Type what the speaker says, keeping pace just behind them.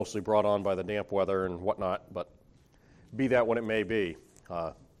mostly brought on by the damp weather and whatnot, but be that when it may be.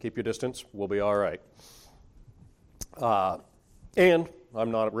 Keep your distance. We'll be all right. And I'm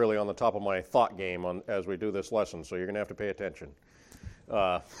not really on the top of my thought game as we do this lesson, so you're going to have to pay attention.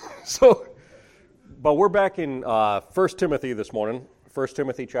 But we're back in 1 Timothy this morning, 1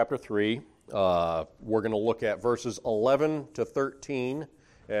 Timothy chapter 3. We're going to look at verses 11 to 13,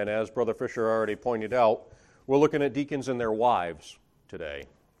 and as Brother Fisher already pointed out, we're looking at deacons and their wives today.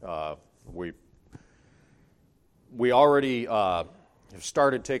 We already have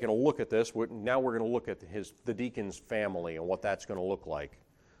started taking a look at this. Now we're going to look at the deacon's family and what that's going to look like.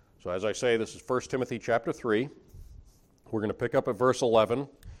 So as I say, this is 1 Timothy chapter 3. We're going to pick up at verse 11.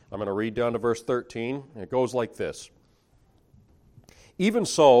 I'm going to read down to verse 13. And it goes like this. Even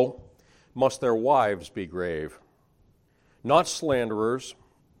so must their wives be grave, not slanderers,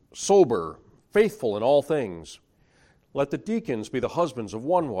 sober, faithful in all things. Let the deacons be the husbands of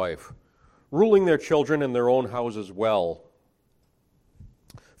one wife, ruling their children in their own houses well.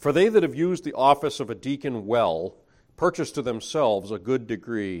 For they that have used the office of a deacon well purchase to themselves a good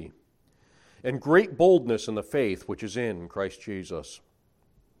degree, and great boldness in the faith which is in Christ Jesus.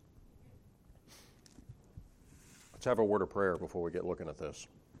 Let's have a word of prayer before we get looking at this.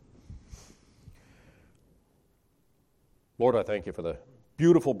 Lord, I thank you for the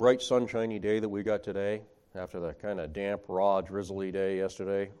beautiful, bright, sunshiny day that we got today after the kind of damp, raw, drizzly day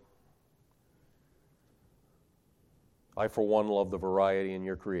yesterday. I, for one, love the variety in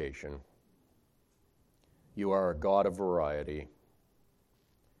your creation. You are a God of variety.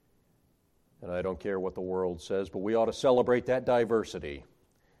 And I don't care what the world says, but we ought to celebrate that diversity.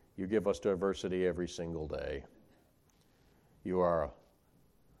 You give us diversity every single day. You are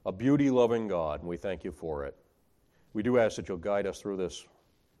a beauty-loving God, and we thank you for it. We do ask that you'll guide us through this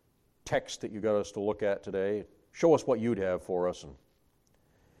text that you got us to look at today. Show us what you'd have for us, and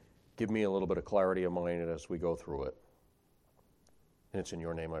give me a little bit of clarity of mind as we go through it. And it's in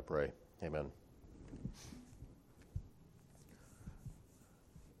your name I pray. Amen.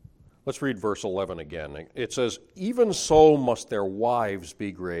 Let's read verse 11 again. It says, even so must their wives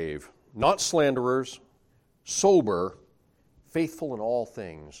be grave, not slanderers, sober, faithful in all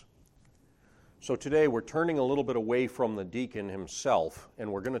things. So today we're turning a little bit away from the deacon himself,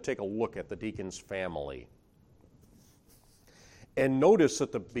 and we're going to take a look at the deacon's family. And notice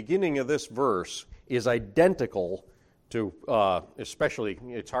that the beginning of this verse is identical to, especially,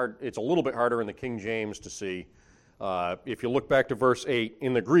 it's a little bit harder in the King James to see. If you look back to verse 8,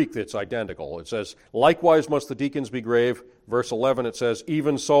 in the Greek it's identical. It says, likewise must the deacons be grave. Verse 11 it says,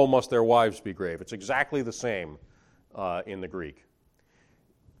 even so must their wives be grave. It's exactly the same in the Greek.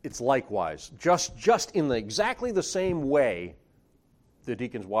 It's likewise. Just in exactly the same way, the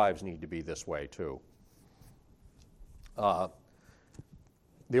deacons' wives need to be this way too.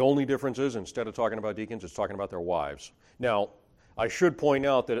 The only difference is, instead of talking about deacons, it's talking about their wives. Now, I should point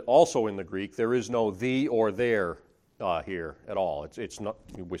out that also in the Greek, there is no thee or their here at all. It's not.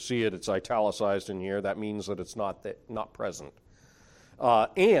 We see it. It's italicized in here. That means that it's not present.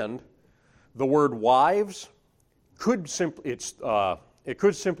 And the word wives could simply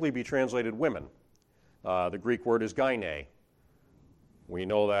be translated women. The Greek word is gyne. We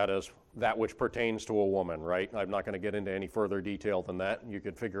know that as that which pertains to a woman, right? I'm not going to get into any further detail than that. You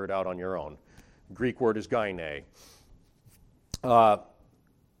can figure it out on your own. The Greek word is gyne.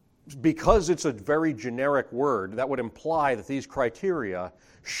 Because it's a very generic word, that would imply that these criteria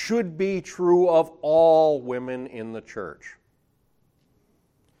should be true of all women in the church.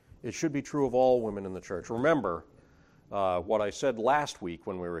 It should be true of all women in the church. Remember, what I said last week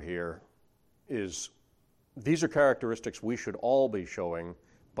when we were here is these are characteristics we should all be showing,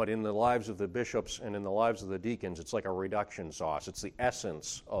 but in the lives of the bishops and in the lives of the deacons, it's like a reduction sauce. It's the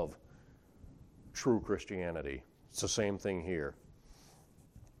essence of true Christianity. It's the same thing here.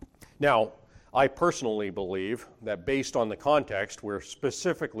 Now, I personally believe that based on the context, we're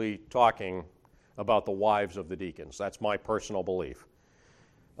specifically talking about the wives of the deacons. That's my personal belief.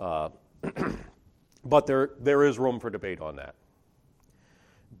 But there is room for debate on that.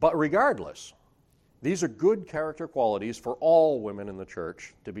 But regardless, these are good character qualities for all women in the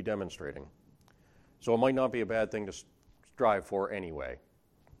church to be demonstrating. So it might not be a bad thing to strive for anyway.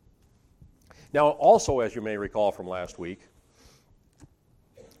 Now, also, as you may recall from last week,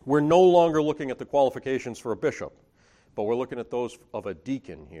 we're no longer looking at the qualifications for a bishop, but we're looking at those of a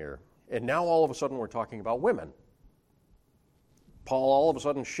deacon here. And now all of a sudden we're talking about women. Paul all of a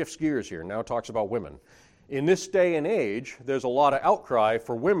sudden shifts gears here, now talks about women. In this day and age, there's a lot of outcry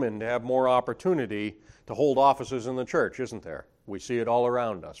for women to have more opportunity to hold offices in the church, isn't there? We see it all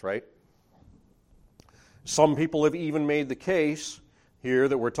around us, right? Some people have even made the case here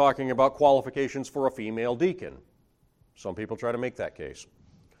that we're talking about qualifications for a female deacon. Some people try to make that case.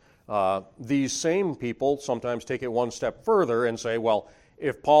 These same people sometimes take it one step further and say, well,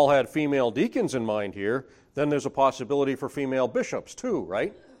 if Paul had female deacons in mind here, then there's a possibility for female bishops too,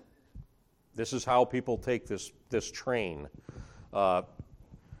 right? This is how people take this train. And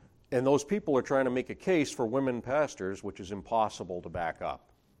those people are trying to make a case for women pastors, which is impossible to back up.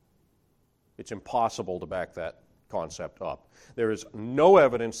 It's impossible to back that concept up. There is no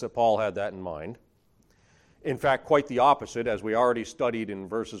evidence that Paul had that in mind. In fact, quite the opposite, as we already studied in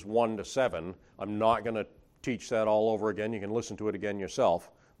verses 1 to 7. I'm not going to teach that all over again. You can listen to it again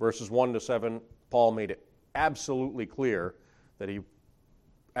yourself. Verses 1 to 7, Paul made it absolutely clear that he,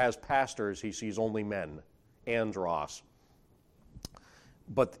 as pastors, he sees only men, andros.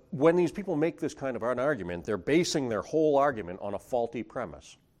 But when these people make this kind of an argument, they're basing their whole argument on a faulty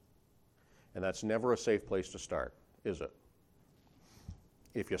premise. And that's never a safe place to start, is it?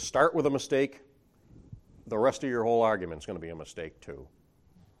 If you start with a mistake, the rest of your whole argument is going to be a mistake too.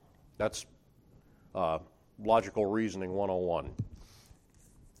 That's logical reasoning 101.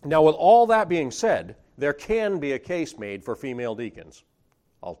 Now, with all that being said, there can be a case made for female deacons.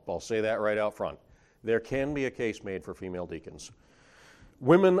 I'll say that right out front. There can be a case made for female deacons.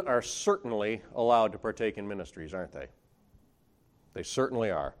 Women are certainly allowed to partake in ministries, aren't they? They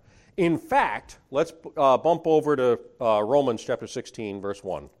certainly are. In fact, let's bump over to Romans chapter 16, verse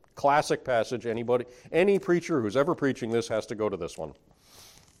 1. Classic passage. Any preacher who's ever preaching this has to go to this one.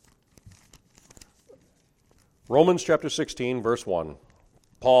 Romans chapter 16, verse 1.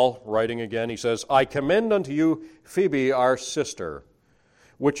 Paul, writing again, he says, I commend unto you Phoebe, our sister,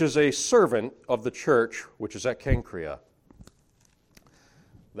 which is a servant of the church which is at Cenchrea.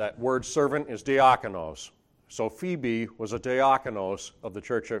 That word servant is diakonos. So Phoebe was a diakonos of the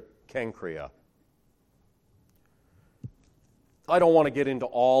church at Cenchrea. I don't want to get into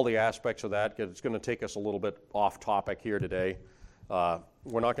all the aspects of that because it's going to take us a little bit off topic here today.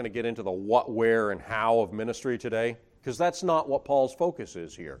 We're not going to get into the what, where, and how of ministry today because that's not what Paul's focus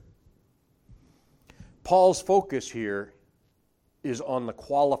is here. Paul's focus here is on the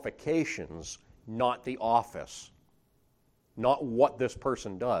qualifications, not the office. Not what this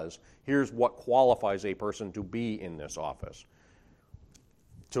person does. Here's what qualifies a person to be in this office.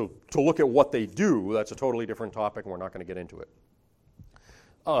 To look at what they do, that's a totally different topic, and we're not going to get into it.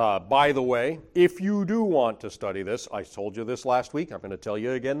 By the way, if you do want to study this, I told you this last week, I'm going to tell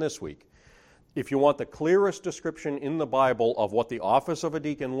you again this week. If you want the clearest description in the Bible of what the office of a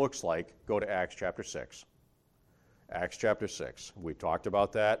deacon looks like, go to Acts chapter 6. Acts chapter 6. We talked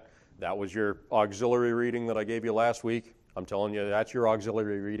about that. That was your auxiliary reading that I gave you last week. I'm telling you, that's your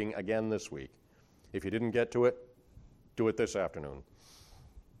auxiliary reading again this week. If you didn't get to it, do it this afternoon.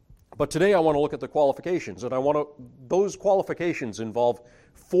 But today I want to look at the qualifications, and those qualifications involve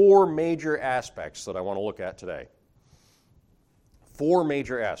 4 major aspects that I want to look at today. 4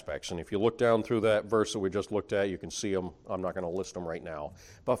 major aspects, and if you look down through that verse that we just looked at, you can see them. I'm not going to list them right now.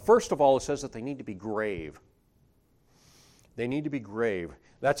 But first of all, it says that they need to be grave. They need to be grave.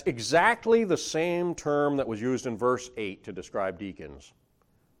 That's exactly the same term that was used in verse 8 to describe deacons.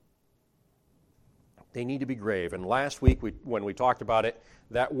 They need to be grave. And last week, when we talked about it,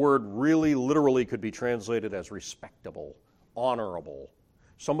 that word really literally could be translated as respectable, honorable,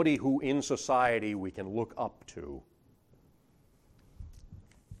 somebody who in society we can look up to.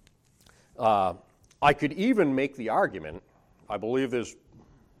 I could even make the argument, I believe it's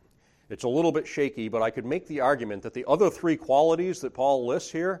a little bit shaky, but I could make the argument that the other 3 qualities that Paul lists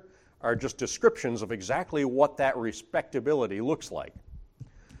here are just descriptions of exactly what that respectability looks like.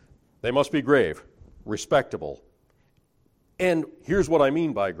 They must be grave, respectable. And here's what I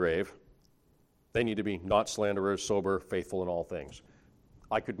mean by grave. They need to be not slanderers, sober, faithful in all things.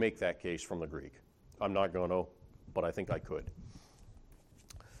 I could make that case from the Greek. I'm not going to, but I think I could.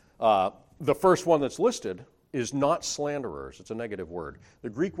 The first one that's listed is not slanderers. It's a negative word. The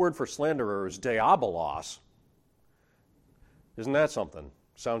Greek word for slanderer is diabolos. Isn't that something?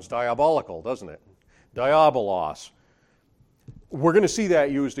 Sounds diabolical, doesn't it? Diabolos. We're going to see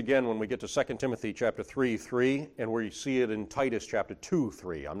that used again when we get to 2 Timothy chapter 3:3, and we see it in Titus chapter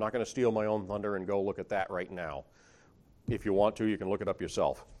 2:3. I'm not going to steal my own thunder and go look at that right now. If you want to, you can look it up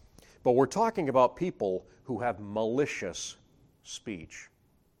yourself. But we're talking about people who have malicious speech.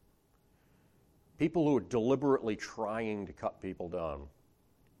 People who are deliberately trying to cut people down.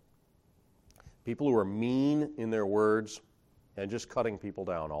 People who are mean in their words and just cutting people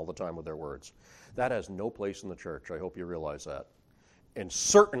down all the time with their words. That has no place in the church. I hope you realize that. And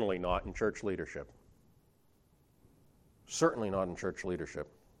certainly not in church leadership. Certainly not in church leadership.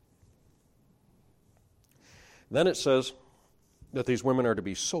 Then it says that these women are to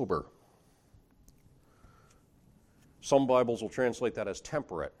be sober. Some Bibles will translate that as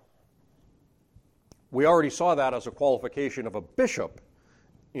temperate. We already saw that as a qualification of a bishop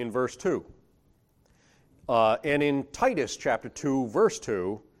in verse 2. And in Titus chapter 2, verse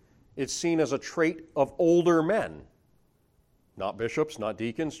 2, it's seen as a trait of older men. Not bishops, not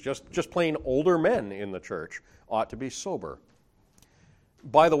deacons, just plain older men in the church ought to be sober.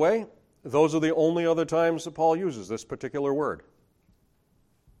 By the way, those are the only other times that Paul uses this particular word.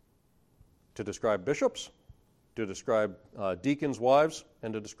 To describe bishops, to describe deacons' wives,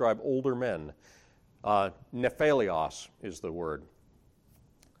 and to describe older men. Nephalios is the word.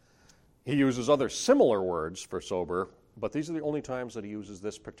 He uses other similar words for sober, but these are the only times that he uses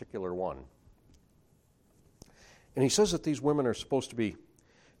this particular one. And he says that these women are supposed to be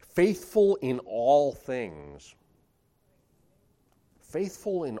faithful in all things.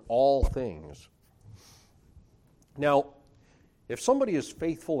 Faithful in all things. Now, if somebody is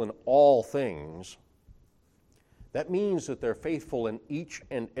faithful in all things, that means that they're faithful in each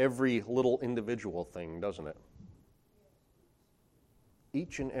and every little individual thing, doesn't it?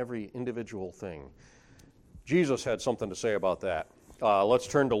 Each and every individual thing. Jesus had something to say about that. Let's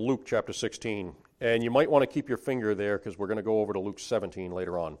turn to Luke chapter 16. And you might want to keep your finger there because we're going to go over to Luke 17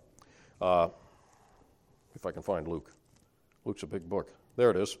 later on. If I can find Luke. Luke's a big book.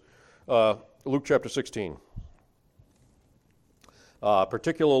 There it is. Luke chapter 16.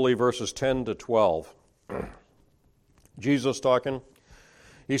 Particularly verses 10 to 12. Jesus talking.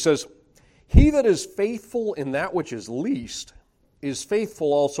 He says, "He that is faithful in that which is least is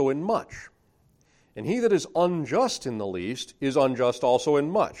faithful also in much. And he that is unjust in the least is unjust also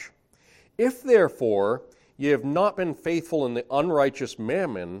in much. If therefore ye have not been faithful in the unrighteous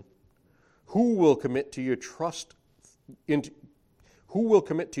mammon, who will commit to your trust the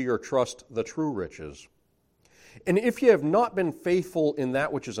true riches? And if ye have not been faithful in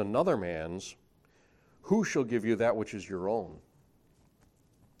that which is another man's, who shall give you that which is your own?"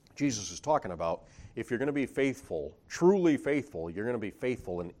 Jesus is talking about if you're going to be faithful, truly faithful, you're going to be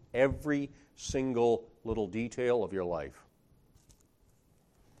faithful in every single little detail of your life.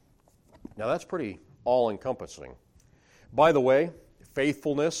 Now that's pretty all-encompassing. By the way,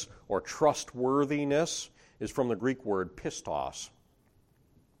 faithfulness or trustworthiness is from the Greek word pistos.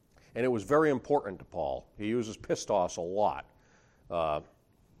 And it was very important to Paul. He uses pistos a lot.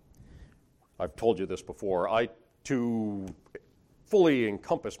 I've told you this before. To fully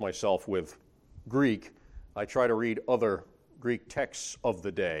encompass myself with Greek, I try to read other Greek texts of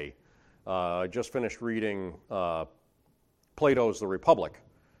the day. I just finished reading Plato's The Republic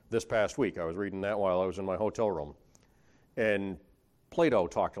this past week. I was reading that while I was in my hotel room. And Plato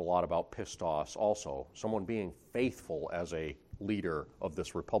talked a lot about pistos also, someone being faithful as a leader of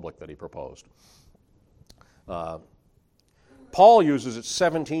this republic that he proposed. Paul uses it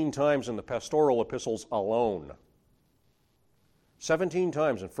 17 times in the pastoral epistles alone. 17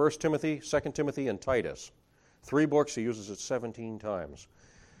 times in 1 Timothy, 2 Timothy, and Titus. 3 books, he uses it 17 times.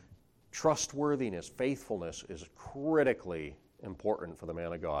 Trustworthiness, faithfulness is critically important for the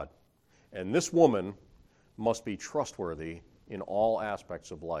man of God. And this woman must be trustworthy in all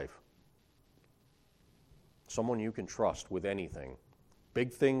aspects of life. Someone you can trust with anything.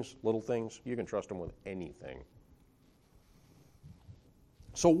 Big things, little things, you can trust them with anything.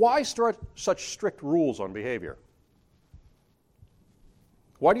 So why such strict rules on behavior?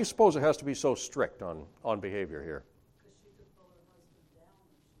 Why do you suppose it has to be so strict on behavior here? Because she could pull her husband down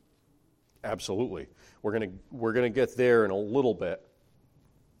if she was. Absolutely. We're gonna get there in a little bit.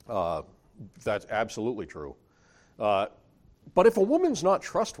 That's absolutely true. But if a woman's not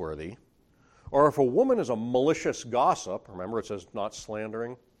trustworthy, or if a woman is a malicious gossip, remember it says not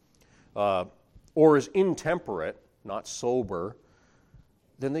slandering, or is intemperate, not sober,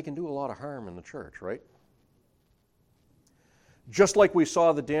 then they can do a lot of harm in the church, right? Just like we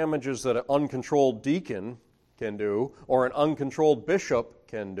saw the damages that an uncontrolled deacon can do, or an uncontrolled bishop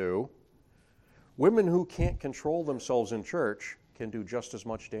can do, women who can't control themselves in church can do just as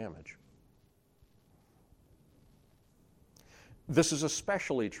much damage. This is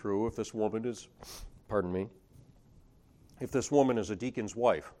especially true if this woman is, if this woman is a deacon's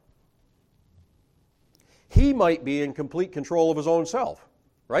wife. He might be in complete control of his own self,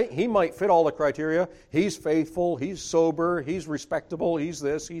 right? He might fit all the criteria. He's faithful, he's sober, he's respectable, he's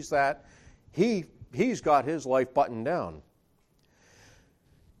this, he's that. He's got his life buttoned down.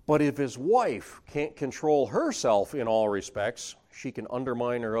 But if his wife can't control herself in all respects, she can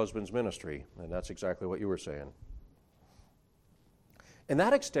undermine her husband's ministry. And that's exactly what you were saying. And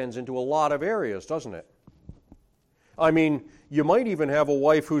that extends into a lot of areas, doesn't it? I mean, you might even have a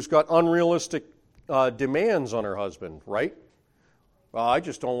wife who's got unrealistic demands on her husband, right? Well, I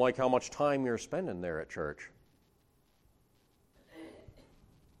just don't like how much time you're spending there at church.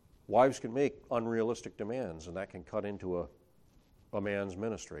 Wives can make unrealistic demands, and that can cut into a man's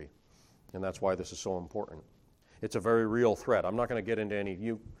ministry. And that's why this is so important. It's a very real threat. I'm not going to get into any.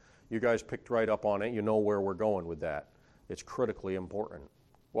 You guys picked right up on it. You know where we're going with that. It's critically important.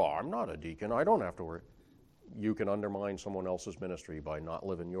 Well, I'm not a deacon. I don't have to worry. You can undermine someone else's ministry by not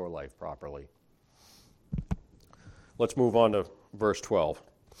living your life properly. Let's move on to verse 12.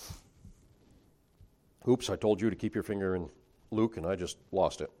 Oops, I told you to keep your finger in Luke, and I just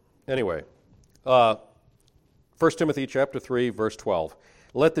lost it. Anyway, 1 Timothy chapter 3, verse 12.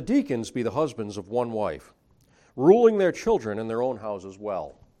 Let the deacons be the husbands of one wife, ruling their children in their own houses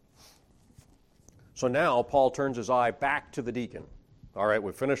well. So now Paul turns his eye back to the deacon. All right,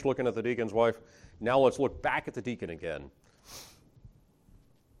 we've finished looking at the deacon's wife. Now let's look back at the deacon again.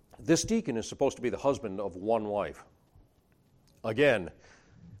 This deacon is supposed to be the husband of one wife. Again,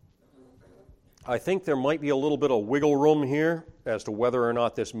 I think there might be a little bit of wiggle room here as to whether or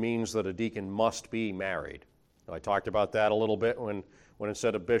not this means that a deacon must be married. I talked about that a little bit when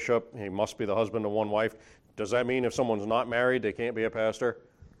instead of bishop, he must be the husband of one wife. Does that mean if someone's not married, they can't be a pastor?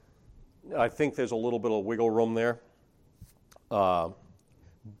 I think there's a little bit of wiggle room there. But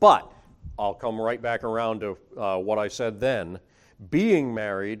I'll come right back around to what I said then. Being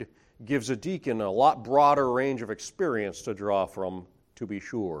married gives a deacon a lot broader range of experience to draw from, to be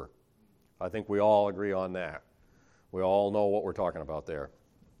sure. I think we all agree on that. We all know what we're talking about there.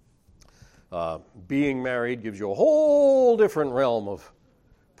 Being married gives you a whole different realm of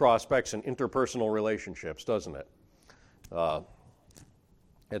prospects and interpersonal relationships, doesn't it? And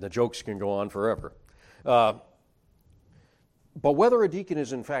the jokes can go on forever. But whether a deacon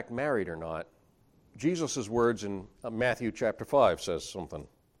is in fact married or not, Jesus' words in Matthew chapter 5 says something.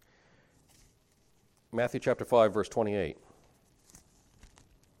 Matthew chapter 5, verse 28.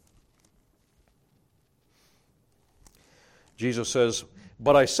 Jesus says,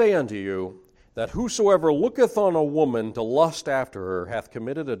 "But I say unto you, that whosoever looketh on a woman to lust after her hath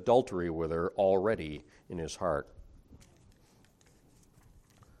committed adultery with her already in his heart."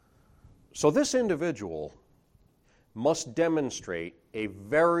 So this individual must demonstrate a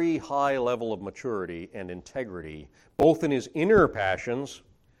very high level of maturity and integrity, both in his inner passions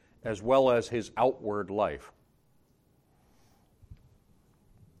as well as his outward life.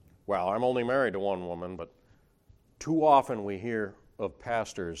 Well, I'm only married to one woman, but too often we hear of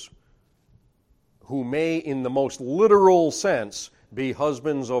pastors who may, in the most literal sense, be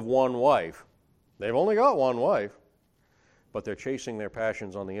husbands of one wife. They've only got one wife, but they're chasing their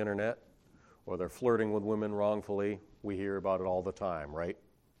passions on the internet, or they're flirting with women wrongfully. We hear about it all the time, right?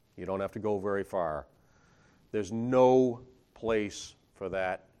 You don't have to go very far. There's no place for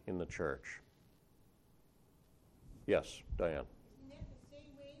that in the church. Yes, Diane. Isn't that the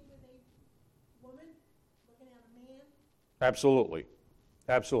same way with a woman looking at a man? Absolutely.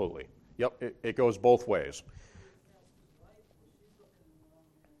 Absolutely. Yep, it goes both ways.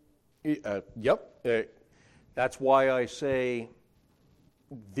 That's why I say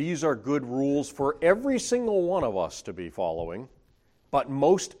these are good rules for every single one of us to be following, but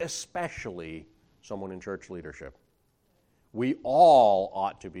most especially someone in church leadership. We all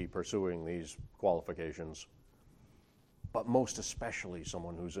ought to be pursuing these qualifications, but most especially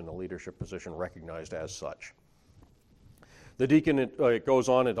someone who's in a leadership position recognized as such. The deacon, it goes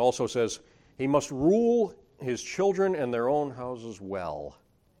on, it also says, he must rule his children and their own houses well.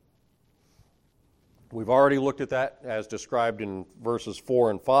 We've already looked at that as described in verses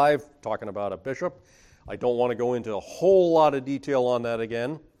 4 and 5, talking about a bishop. I don't want to go into a whole lot of detail on that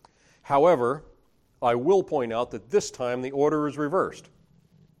again. However, I will point out that this time the order is reversed.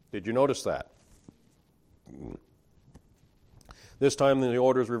 Did you notice that? This time the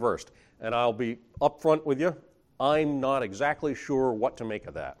order is reversed. And I'll be upfront with you. I'm not exactly sure what to make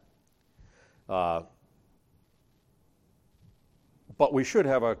of that. But we should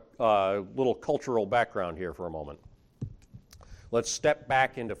have a little cultural background here for a moment. Let's step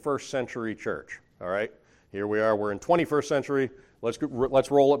back into first century church, all right? Here we are, we're in 21st century.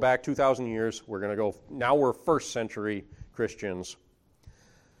 Let's roll it back 2,000 years. We're going to go, now we're first century Christians.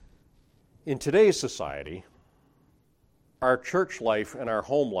 In today's society, our church life and our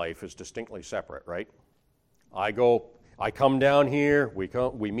home life is distinctly separate, right? I come down here,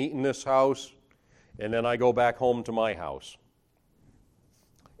 we meet in this house, and then I go back home to my house.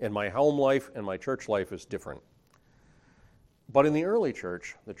 And my home life and my church life is different. But in the early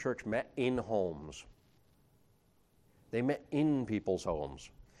church, the church met in homes. They met in people's homes.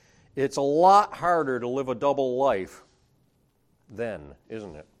 It's a lot harder to live a double life then,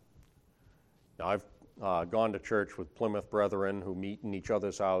 isn't it? Now, gone to church with Plymouth Brethren who meet in each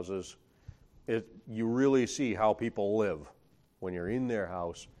other's houses, you really see how people live when you're in their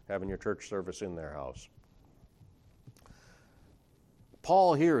house, having your church service in their house.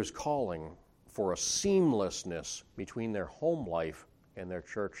 Paul here is calling for a seamlessness between their home life and their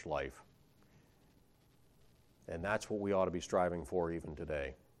church life. And that's what we ought to be striving for even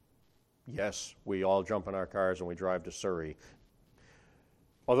today. Yes, we all jump in our cars and we drive to Surrey.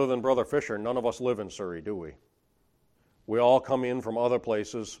 Other than Brother Fisher, none of us live in Surrey, do we? We all come in from other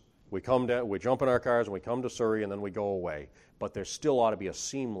places. We come down, we jump in our cars and we come to Surrey and then we go away. But there still ought to be a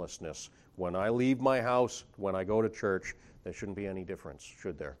seamlessness. When I leave my house, when I go to church, there shouldn't be any difference,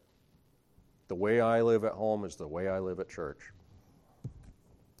 should there? The way I live at home is the way I live at church.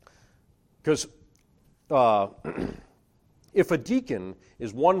 Because if a deacon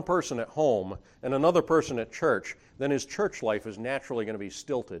is one person at home and another person at church, then his church life is naturally going to be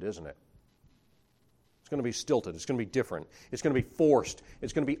stilted, isn't it? It's going to be stilted. It's going to be different. It's going to be forced.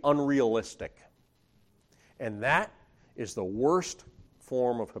 It's going to be unrealistic. And that is the worst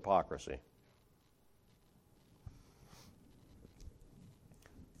form of hypocrisy.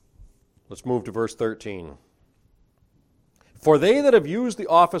 Let's move to verse 13. For they that have used the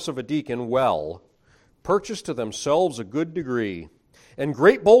office of a deacon well purchase to themselves a good degree and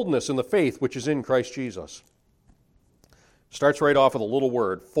great boldness in the faith which is in Christ Jesus. Starts right off with a little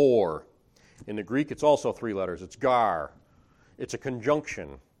word, for. In the Greek, it's also 3 letters. It's gar. It's a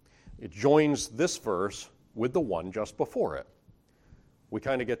conjunction. It joins this verse with the one just before it. We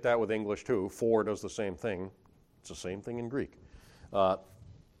kind of get that with English too. For does the same thing. It's the same thing in Greek.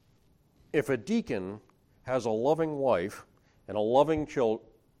 If a deacon has a loving wife and a loving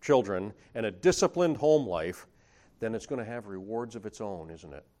children and a disciplined home life, then it's going to have rewards of its own,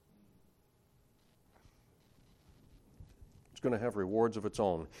 isn't it? It's going to have rewards of its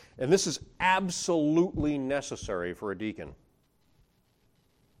own. And this is absolutely necessary for a deacon.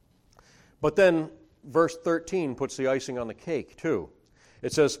 But then verse 13 puts the icing on the cake, too.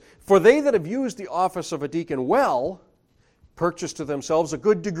 It says, for they that have used the office of a deacon well purchase to themselves a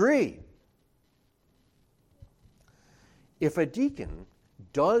good degree. If a deacon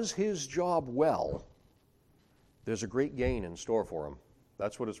does his job well, there's a great gain in store for him.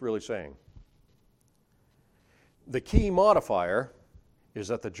 That's what it's really saying. The key modifier is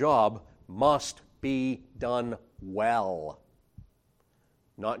that the job must be done well.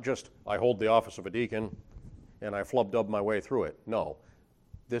 Not just, I hold the office of a deacon and I flub-dub my way through it. No,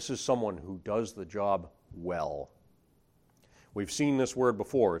 this is someone who does the job well. We've seen this word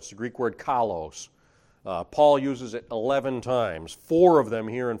before. It's the Greek word kalos. Paul uses it 11 times, 4 of them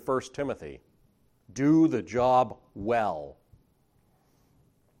here in 1 Timothy. Do the job well.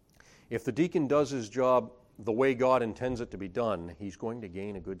 If the deacon does his job the way God intends it to be done, he's going to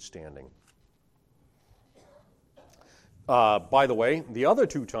gain a good standing. By the way, the other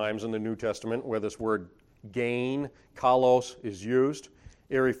 2 times in the New Testament where this word gain, kalos, is used,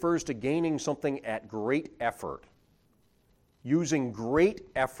 it refers to gaining something at great effort. Using great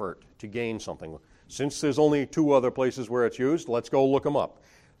effort to gain something. Since there's only 2 other places where it's used, let's go look them up.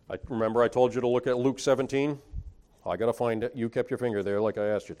 Remember I told you to look at Luke 17? I got to find it. You kept your finger there like I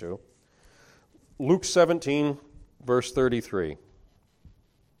asked you to. Luke 17, verse 33.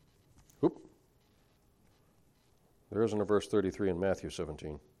 Oop. There isn't a verse 33 in Matthew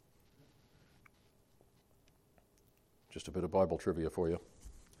 17. Just a bit of Bible trivia for you.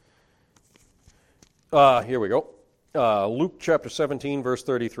 Here we go. Luke chapter 17, verse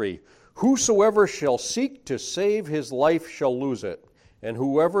 33. Whosoever shall seek to save his life shall lose it, and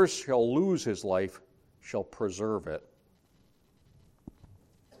whoever shall lose his life shall preserve it.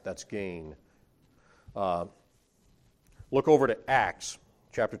 That's gain. Look over to Acts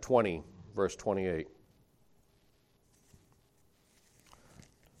chapter 20, verse 28.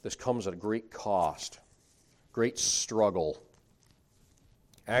 This comes at a great cost, great struggle.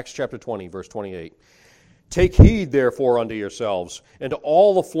 Acts chapter 20, verse 28. Take heed, therefore, unto yourselves, and to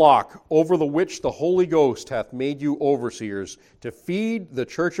all the flock over the which the Holy Ghost hath made you overseers, to feed the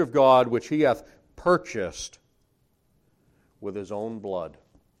church of God, which he hath purchased with his own blood.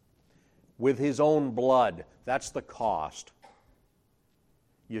 With his own blood. That's the cost.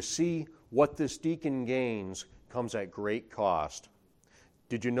 You see, what this deacon gains comes at great cost.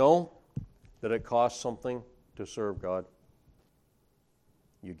 Did you know that it costs something to serve God?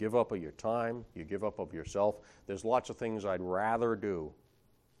 You give up of your time, you give up of yourself. There's lots of things I'd rather do.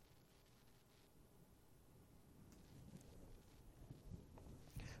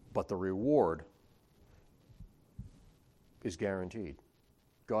 But the reward is guaranteed.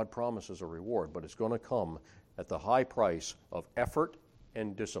 God promises a reward, but it's going to come at the high price of effort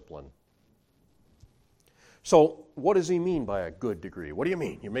and discipline. So, what does he mean by a good degree? What do you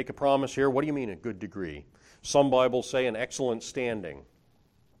mean? You make a promise here. What do you mean a good degree? Some Bibles say an excellent standing.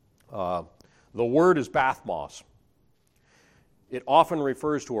 The word is bathmos. It often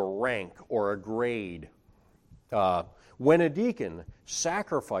refers to a rank or a grade. When a deacon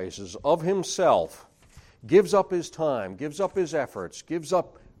sacrifices of himself, gives up his time, gives up his efforts, gives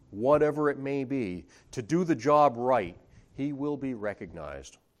up whatever it may be to do the job right, he will be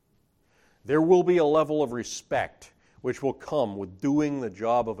recognized. There will be a level of respect which will come with doing the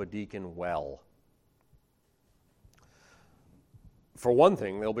job of a deacon well. For one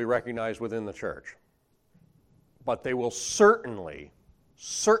thing, they'll be recognized within the church. But they will certainly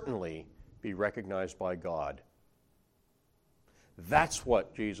be recognized by God. That's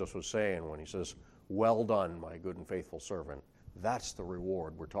what Jesus was saying when he says, "Well done, my good and faithful servant." That's the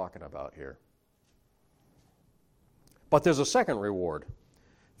reward we're talking about here. But there's a second reward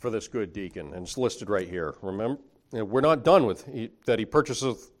for this good deacon, and it's listed right here. Remember, we're not done with that he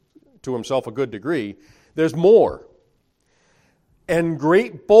purchaseth to himself a good degree. There's more. And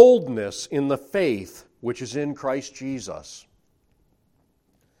great boldness in the faith which is in Christ Jesus.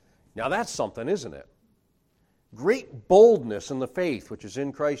 Now that's something, isn't it? Great boldness in the faith which is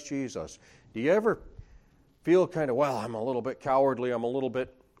in Christ Jesus. Do you ever feel kind of, well, I'm a little bit cowardly,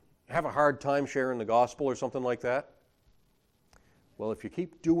 have a hard time sharing the gospel or something like that? Well, if you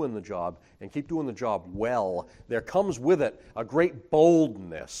keep doing the job and keep doing the job well, there comes with it a great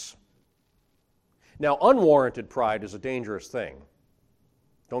boldness. Now, unwarranted pride is a dangerous thing.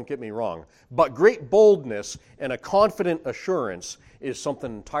 Don't get me wrong. But great boldness and a confident assurance is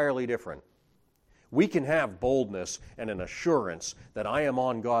something entirely different. We can have boldness and an assurance that I am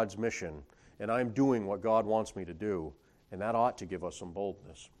on God's mission and I'm doing what God wants me to do, and that ought to give us some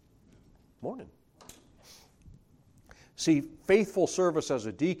boldness. Morning. See, faithful service as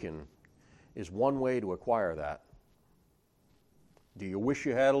a deacon is one way to acquire that. Do you wish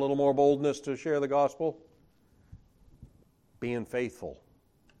you had a little more boldness to share the gospel? Being faithful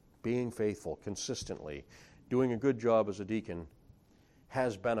consistently, doing a good job as a deacon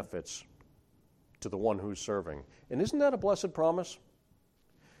has benefits to the one who's serving. And isn't that a blessed promise?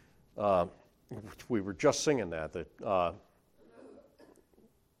 We were just singing that I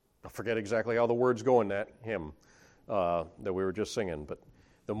forget exactly how the words go in that hymn that we were just singing, but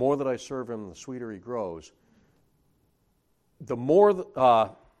the more that I serve him, the sweeter he grows. The more that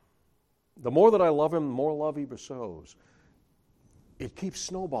I love him, the more love he bestows. It keeps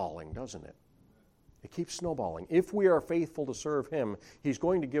snowballing, doesn't it? It keeps snowballing. If we are faithful to serve him, he's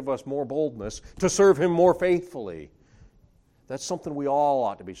going to give us more boldness to serve him more faithfully. That's something we all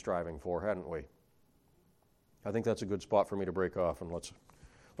ought to be striving for, hadn't we? I think that's a good spot for me to break off, and let's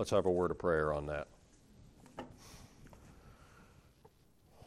have a word of prayer on that.